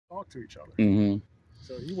talk to each other. Mm-hmm.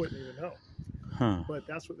 So he wouldn't even know. Huh. But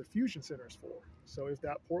that's what the Fusion Center is for. So if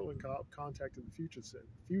that Portland cop contacted the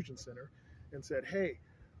Fusion Center and said, hey,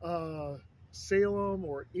 Salem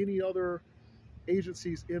or any other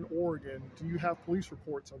agencies in Oregon, do you have police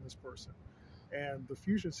reports on this person? And the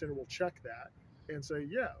Fusion Center will check that and say,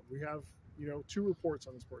 yeah, we have 2 reports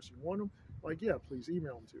on this person. You want them? Like, yeah, please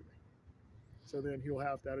email them to me. So then he'll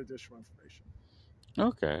have that additional information.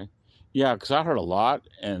 Okay. Yeah, because I heard a lot,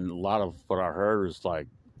 and a lot of what I heard was like,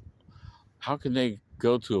 how can they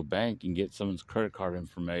go to a bank and get someone's credit card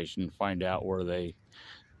information and find out where they...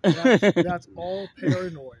 That's all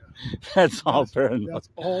paranoia. That's all paranoia. That's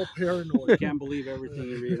all paranoia. You can't believe everything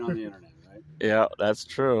you read on the internet, right? Yeah, that's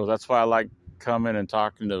true. That's why I like coming and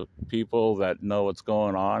talking to people that know what's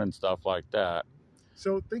going on and stuff like that.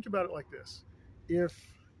 So think about it like this. If,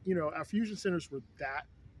 our Fusion Centers were that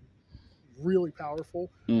really powerful,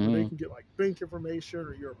 Mm-hmm. they can get like bank information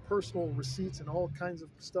or your personal receipts and all kinds of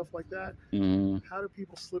stuff like that. Mm-hmm. How do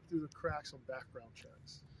people slip through the cracks on background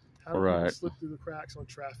checks? How do people slip through the cracks on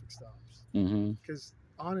traffic stops? Mm-hmm. Because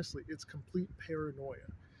honestly, it's complete paranoia.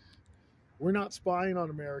 We're not spying on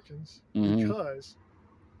Americans Mm-hmm. because,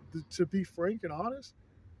 to be frank and honest,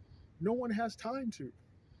 no one has time to.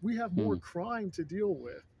 We have more crime to deal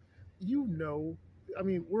with. I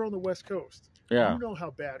mean, we're on the West Coast. Yeah. You know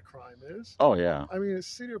how bad crime is. Oh, yeah. I mean, the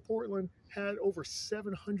city of Portland had over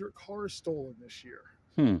 700 cars stolen this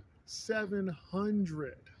year.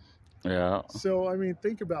 700. Yeah. So, I mean,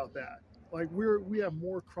 think about that. Like, we have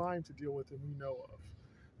more crime to deal with than we know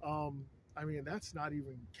of. I mean, that's not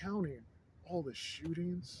even counting all the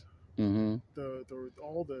shootings, Mm-hmm.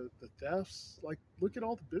 all the thefts. Like, look at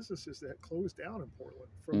all the businesses that closed down in Portland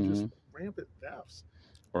from just rampant thefts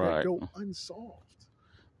that go unsolved.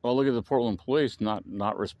 Well, look at the Portland police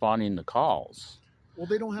not responding to calls. Well,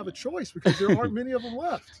 they don't have a choice because there aren't many of them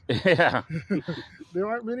left. Yeah. There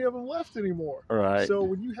aren't many of them left anymore. Right. So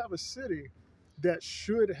when you have a city that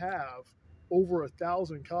should have over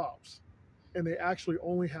 1,000 cops and they actually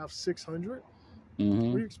only have 600, what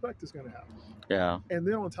do you expect is going to happen? Yeah. And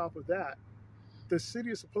then on top of that, the city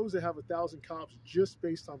is supposed to have 1,000 cops just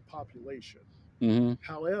based on population. Mm-hmm.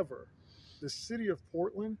 However, the city of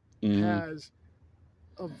Portland has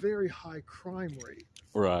a very high crime rate.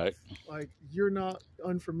 Right. Like, you're not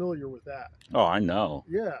unfamiliar with that. Oh, I know.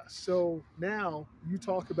 Yeah. So now you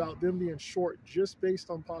talk about them being short just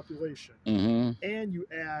based on population, and you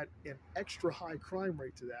add an extra high crime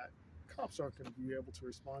rate to that. Cops aren't going to be able to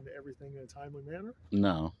respond to everything in a timely manner.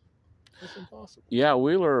 No. That's impossible. Yeah,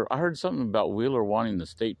 Wheeler. I heard something about Wheeler wanting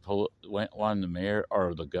wanting the mayor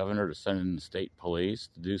or the governor to send in the state police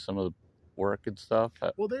to do some of the work and stuff.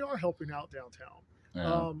 Well, they are helping out downtown.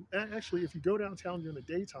 Yeah. Actually, if you go downtown during the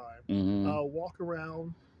daytime, walk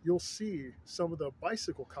around, you'll see some of the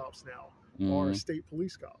bicycle cops now are state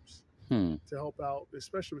police cops to help out,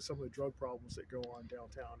 especially with some of the drug problems that go on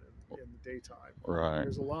downtown in the daytime. Right.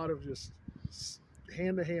 There's a lot of just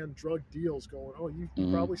hand-to-hand drug deals going on.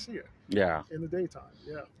 You probably see it. Yeah. In the daytime.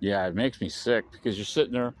 Yeah. Yeah, it makes me sick because you're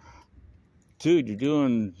sitting there, dude,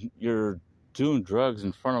 you're doing drugs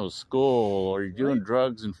in front of a school or you're doing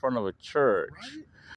drugs in front of a church. Right?